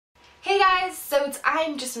guys, so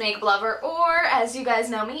I'm just a makeup lover, or as you guys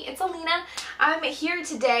know me, it's Alina. I'm here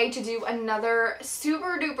today to do another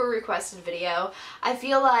super duper requested video. I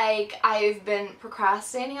feel like I've been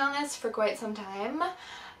procrastinating on this for quite some time,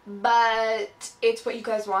 but it's what you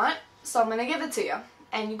guys want, so I'm gonna give it to you.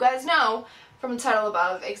 And you guys know from the title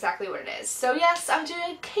above exactly what it is. So yes, I'm doing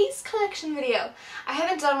a case collection video. I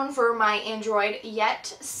haven't done one for my Android yet,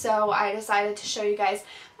 so I decided to show you guys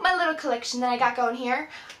my little collection that I got going here.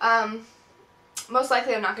 Most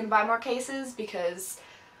likely I'm not going to buy more cases because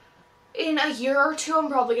in a year or two I'm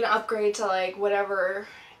probably going to upgrade to like whatever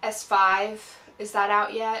S5. Is that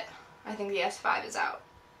out yet? I think the S5 is out.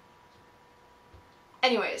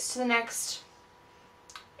 Anyways, to the next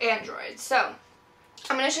Android. So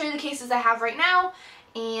I'm going to show you the cases I have right now,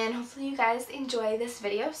 and hopefully you guys enjoy this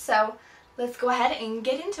video. So let's go ahead and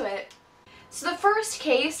get into it. So the first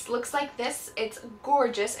case looks like this. It's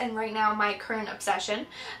gorgeous, and right now my current obsession.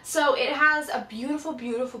 So it has a beautiful,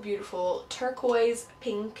 beautiful, beautiful turquoise,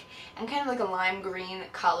 pink, and kind of like a lime green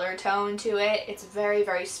color tone to it. It's very,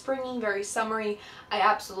 very springy, very summery. I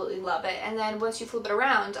absolutely love it. And then once you flip it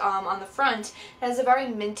around, on the front, it has a very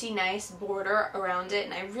minty, nice border around it,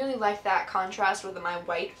 and I really like that contrast with my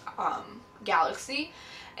white Galaxy.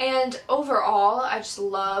 And overall, I just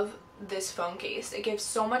love this phone case. It gives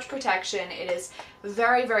so much protection. It is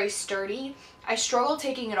very, very sturdy. I struggle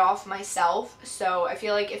taking it off myself, so I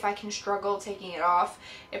feel like if I can struggle taking it off,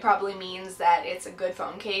 it probably means that it's a good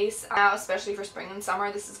phone case. Now, especially for spring and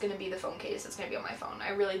summer, this is going to be the phone case that's going to be on my phone.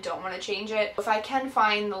 I really don't want to change it. If I can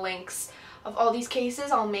find the links of all these cases,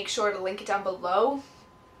 I'll make sure to link it down below.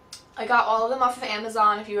 I got all of them off of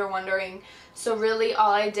Amazon, if you were wondering. So really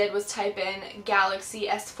all I did was type in Galaxy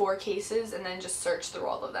S4 cases and then just search through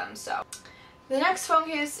all of them. So the next phone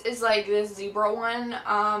case is like this zebra one.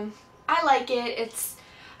 I like it.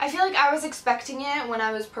 I feel like I was expecting it when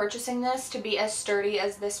I was purchasing this to be as sturdy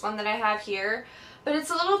as this one that I have here, but it's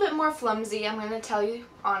a little bit more flimsy, I'm going to tell you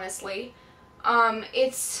honestly.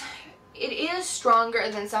 It is stronger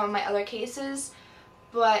than some of my other cases,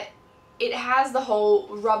 but it has the whole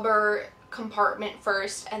rubber compartment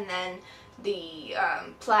first and then the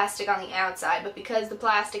plastic on the outside, but because the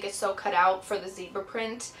plastic is so cut out for the zebra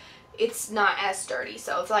print, it's not as sturdy.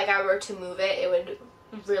 So if like I were to move it, it would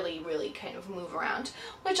really kind of move around,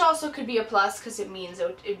 which also could be a plus because it means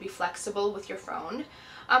it'd be flexible with your phone.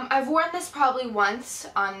 I've worn this probably once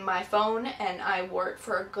on my phone, and I wore it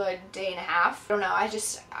for a good day and a half. I don't know,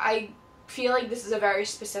 I feel like this is a very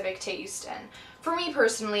specific taste, and for me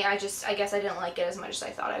personally, I guess I didn't like it as much as I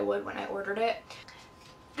thought I would when I ordered it.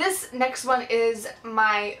 This next one is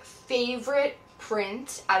my favorite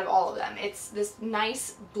print out of all of them. It's this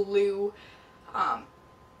nice blue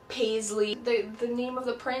paisley, the name of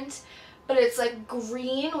the print, but it's like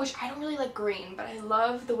green, which I don't really like green, but I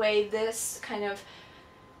love the way this kind of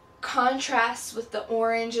contrasts with the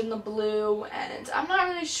orange and the blue, and I'm not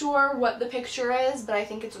really sure what the picture is, but I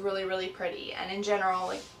think it's really pretty. And in general,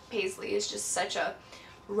 like, paisley is just such a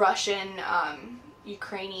Russian,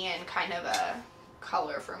 Ukrainian kind of a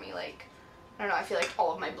color for me. Like, I don't know, I feel like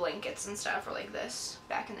all of my blankets and stuff are like this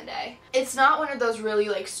back in the day. It's not one of those really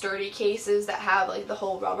like sturdy cases that have like the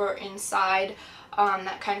whole rubber inside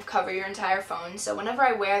that kind of cover your entire phone. So whenever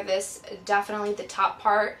I wear this, definitely the top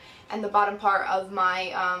part and the bottom part of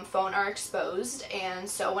my phone are exposed, and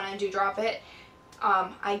so when I do drop it,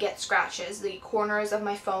 I get scratches. The corners of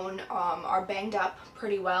my phone are banged up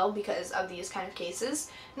pretty well because of these kind of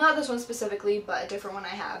cases. Not this one specifically, but a different one I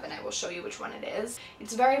have, and I will show you which one it is.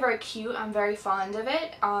 It's very cute. I'm very fond of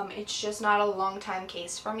it. It's just not a long time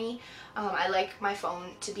case for me. I like my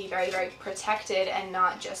phone to be very protected and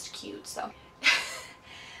not just cute. So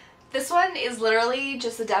this one is literally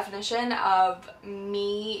just the definition of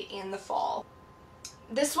me in the fall.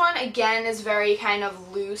 This one, again, is very kind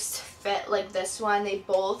of loose fit like this one. They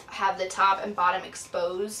both have the top and bottom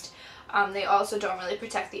exposed. They also don't really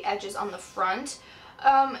protect the edges on the front.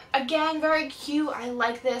 Again, very cute. I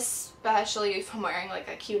like this, especially if I'm wearing like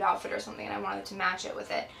a cute outfit or something and I wanted to match it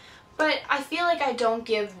with it. But I feel like I don't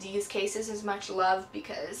give these cases as much love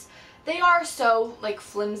because they are so like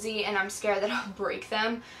flimsy, and I'm scared that I'll break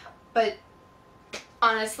them. But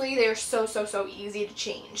honestly, they're so easy to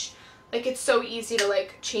change. Like, it's so easy to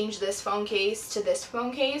like change this phone case to this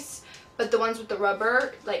phone case, but the ones with the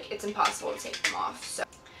rubber, like, it's impossible to take them off. So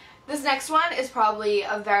this next one is probably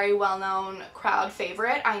a very well-known crowd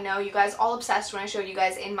favorite. I know you guys all obsessed when I showed you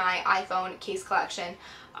guys in my iPhone case collection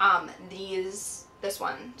this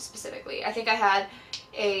one specifically. I think I had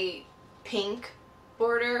a pink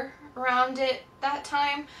border around it that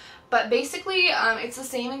time, but basically it's the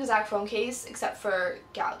same exact phone case except for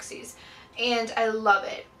Galaxies, and I love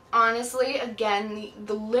it. honestly, again,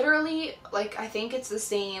 the literally, like, I think it's the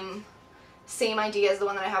same idea as the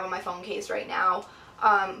one that I have on my phone case right now.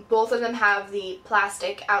 Both of them have the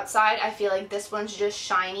plastic outside. I feel like this one's just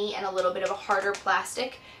shiny and a little bit of a harder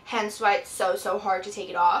plastic, hence why it's so hard to take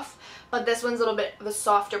it off. But this one's a little bit of a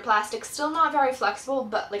softer plastic, still not very flexible,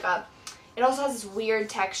 but like it also has this weird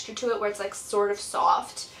texture to it where it's like sort of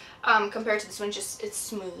soft, compared to this one, just it's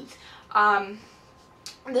smooth.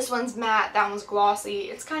 This one's matte, that one's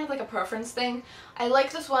glossy. It's kind of like a preference thing. I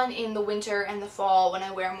like this one in the winter and the fall when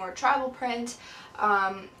I wear more travel print.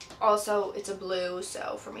 Also, it's a blue,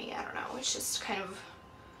 so for me, I don't know, it's just kind of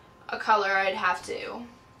a color I'd have to,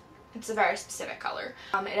 it's a very specific color.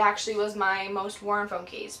 It actually was my most worn phone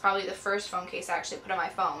case, probably the first phone case I actually put on my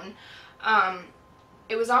phone.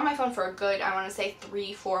 It was on my phone for a good, I want to say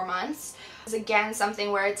 3-4 months. It's again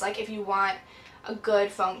something where it's like if you want a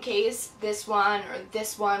good phone case, this one or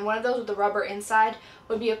this one of those with the rubber inside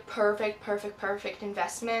would be a perfect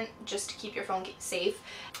investment just to keep your phone safe.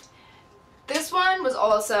 This one was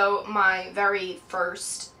also my very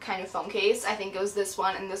first kind of phone case. I think it was this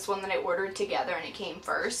one and this one that I ordered together and it came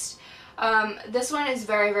first. This one is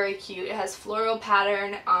very cute. It has floral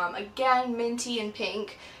pattern, again minty and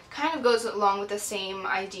pink. Kind of goes along with the same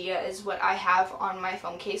idea as what I have on my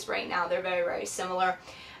phone case right now. They're very similar.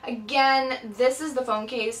 Again, this is the phone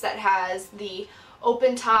case that has the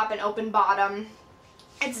open top and open bottom.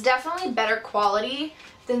 It's definitely better quality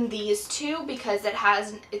than these two because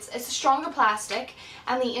it's a stronger plastic,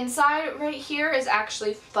 and the inside right here is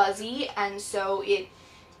actually fuzzy, and so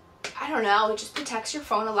I don't know, it just protects your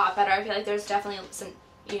phone a lot better. I feel like there's definitely some,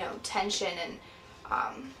 you know, tension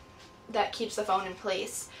and that keeps the phone in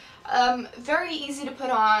place. Very easy to put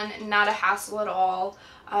on, not a hassle at all.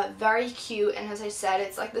 Very cute, and as I said,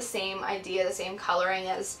 it's like the same idea, the same coloring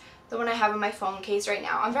as the one I have in my phone case right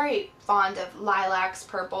now. I'm very fond of lilacs,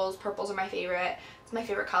 purples. Purples are my favorite. It's my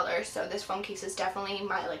favorite color, so this phone case is definitely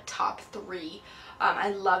my like top 3.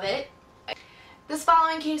 I love it. This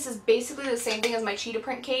following case is basically the same thing as my cheetah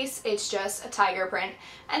print case. It's just a tiger print,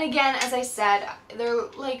 and again, as I said, they're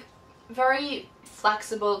like very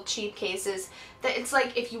flexible, cheap cases that it's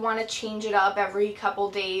like if you want to change it up every couple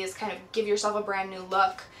days, kind of give yourself a brand new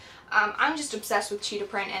look. I'm just obsessed with cheetah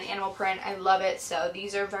print and animal print. I love it, so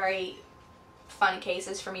these are very fun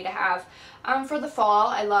cases for me to have. For the fall,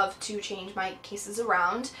 I love to change my cases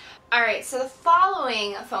around. Alright, so the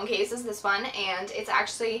following phone case is this one, and it's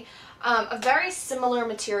actually a very similar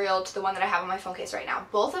material to the one that I have on my phone case right now.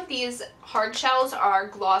 Both of these hard shells are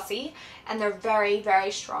glossy, and they're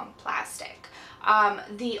very strong plastic.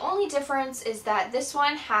 The only difference is that this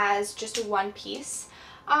one has just a one-piece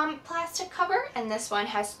plastic cover, and this one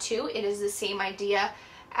has 2. It is the same idea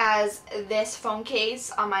as this phone case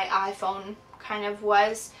on my iPhone kind of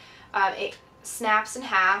was. It snaps in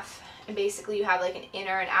half, and basically you have like an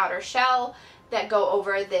inner and outer shell that go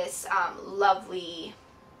over this lovely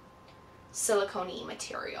silicone-y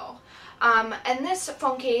material. And this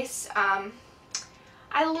phone case,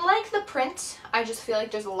 I like the print. I just feel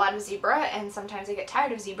like there's a lot of zebra, and sometimes I get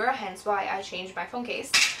tired of zebra, hence why I changed my phone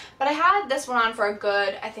case. But I had this one on for a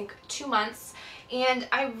good, I think, 2 months, and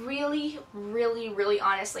I really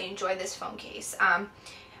honestly enjoy this phone case.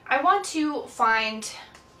 I want to find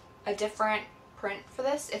a different print for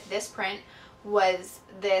this. If this print was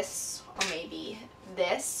this, or maybe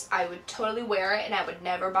this, I would totally wear it, and I would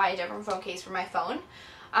never buy a different phone case for my phone.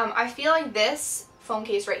 I feel like this phone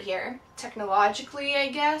case right here, technologically, I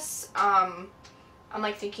guess, I'm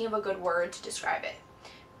like thinking of a good word to describe it.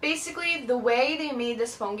 Basically, the way they made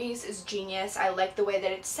this phone case is genius. I like the way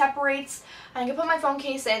that it separates. I can put my phone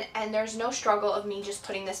case in, and there's no struggle of me just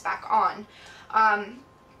putting this back on.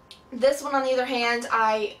 This one, on the other hand,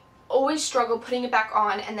 I always struggle putting it back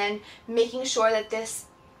on and then making sure that this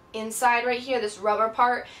inside right here, this rubber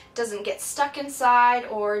part, doesn't get stuck inside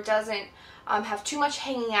or doesn't have too much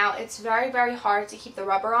hanging out. It's very hard to keep the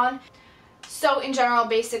rubber on. So in general,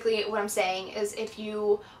 basically what I'm saying is if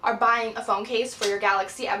you are buying a phone case for your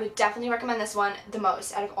Galaxy, I would definitely recommend this one the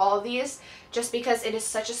most out of all of these, just because it is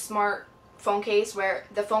such a smart phone case where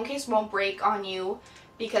the phone case won't break on you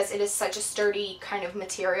because it is such a sturdy kind of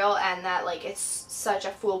material, and that like it's such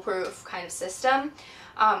a foolproof kind of system.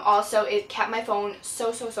 Also, it kept my phone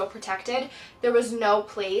so protected. There was no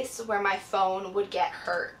place where my phone would get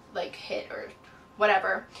hurt, like hit or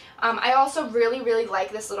whatever. I also really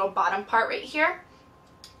like this little bottom part right here.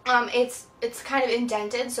 It's kind of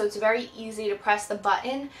indented, so it's very easy to press the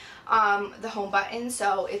button, the home button.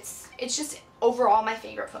 So it's just overall my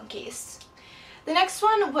favorite phone case. The next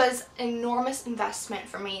one was an enormous investment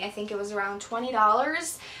for me. I think it was around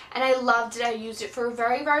 $20, and I loved it. I used it for a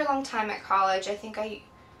very long time at college. I think I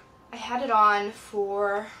I had it on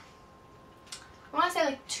for, I want to say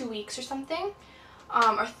like 2 weeks or something,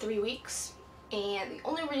 or 3 weeks, and the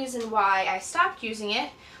only reason why I stopped using it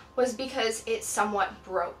was because it somewhat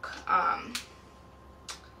broke.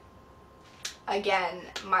 Again,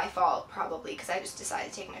 my fault probably, because I just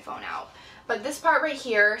decided to take my phone out. But this part right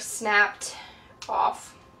here snapped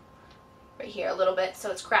off right here a little bit,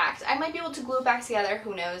 so it's cracked. I might be able to glue it back together,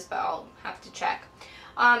 who knows, but I'll have to check.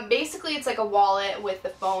 Basically, it's like a wallet with the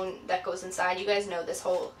phone that goes inside. You guys know this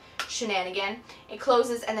whole shenanigan. It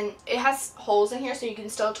closes, and then it has holes in here so you can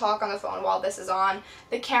still talk on the phone while this is on.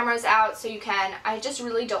 The camera's out, so you can. I just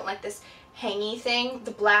really don't like this hangy thing.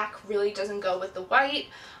 The black really doesn't go with the white.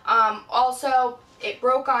 Also, it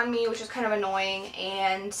broke on me, which is kind of annoying,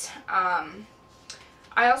 and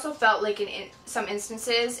I also felt like in some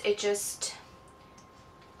instances it just,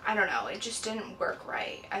 I don't know, it just didn't work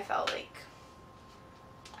right. I felt like,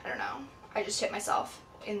 I don't know, I just hit myself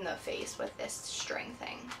in the face with this string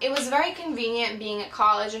thing. It was very convenient being at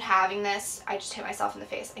college and having this. I just hit myself in the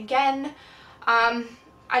face again.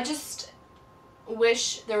 I just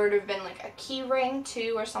wish there would have been like a key ring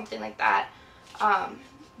too or something like that.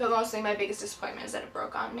 But mostly my biggest disappointment is that it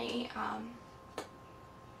broke on me.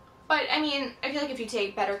 But I mean, I feel like if you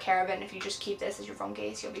take better care of it and if you just keep this as your phone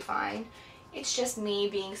case, you'll be fine. It's just me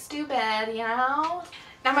being stupid, you know?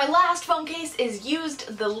 Now my last phone case is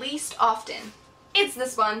used the least often. It's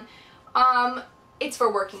this one. It's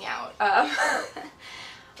for working out. I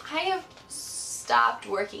have stopped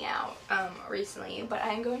working out recently, but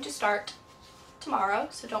I'm going to start tomorrow,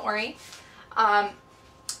 so don't worry.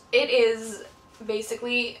 It is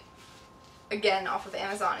basically, again, off of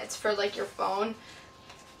Amazon. It's for like your phone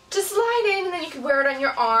to slide in, and then you can wear it on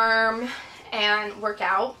your arm and work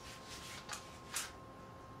out.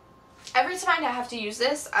 Every time I have to use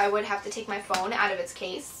this, I would have to take my phone out of its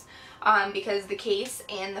case, because the case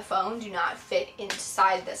and the phone do not fit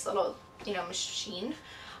inside this little, you know, machine.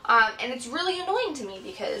 And it's really annoying to me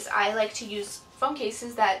because I like to use phone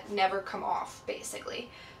cases that never come off, basically.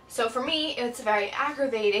 So for me, it's very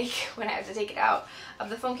aggravating when I have to take it out of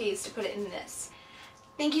the phone case to put it in this.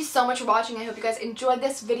 Thank you so much for watching. I hope you guys enjoyed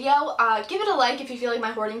this video. Give it a like if you feel like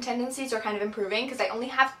my hoarding tendencies are kind of improving, because I only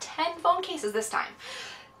have 10 phone cases this time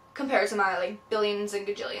compared to my like billions and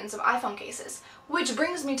gajillions of iPhone cases. Which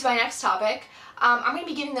brings me to my next topic. I'm going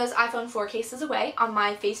to be giving those iPhone 4 cases away on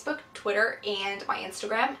my Facebook, Twitter, and my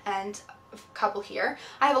Instagram, and a couple here.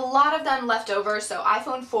 I have a lot of them left over, so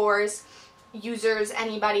iPhone 4s, users,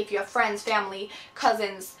 anybody, if you have friends, family,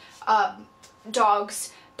 cousins,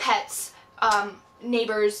 dogs, pets,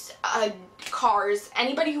 neighbors, cars,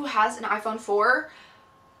 anybody who has an iPhone 4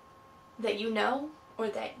 that you know, or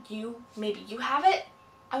that maybe you have it,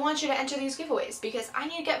 I want you to enter these giveaways because I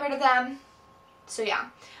need to get rid of them. So yeah,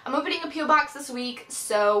 I'm opening a P.O. box this week,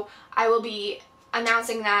 so I will be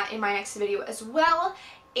announcing that in my next video as well.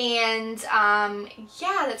 And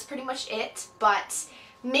yeah, that's pretty much it. But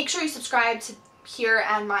make sure you subscribe to here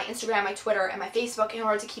and my Instagram, my Twitter, and my Facebook in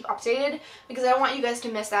order to keep updated, because I don't want you guys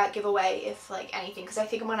to miss that giveaway if like anything, because I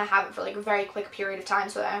think I'm going to have it for like a very quick period of time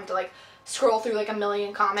so that I don't have to like scroll through like a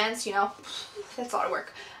million comments, you know. That's a lot of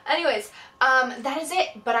work. Anyways, that is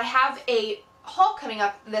it, but I have a haul coming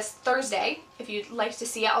up this Thursday. If you'd like to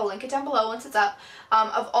see it, I'll link it down below once it's up,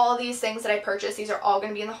 of all these things that I purchased. These are all going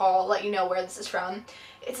to be in the haul. I'll let you know where this is from.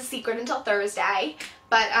 It's a secret until Thursday,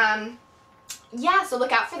 but yeah, so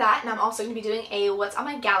look out for that. And I'm also going to be doing a What's on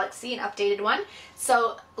My Galaxy, an updated one,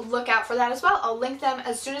 so look out for that as well. I'll link them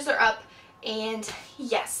as soon as they're up. And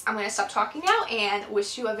yes, I'm going to stop talking now and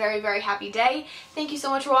wish you a very, very happy day. Thank you so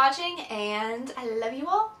much for watching, and I love you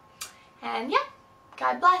all. And yeah,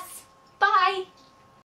 God bless. Bye!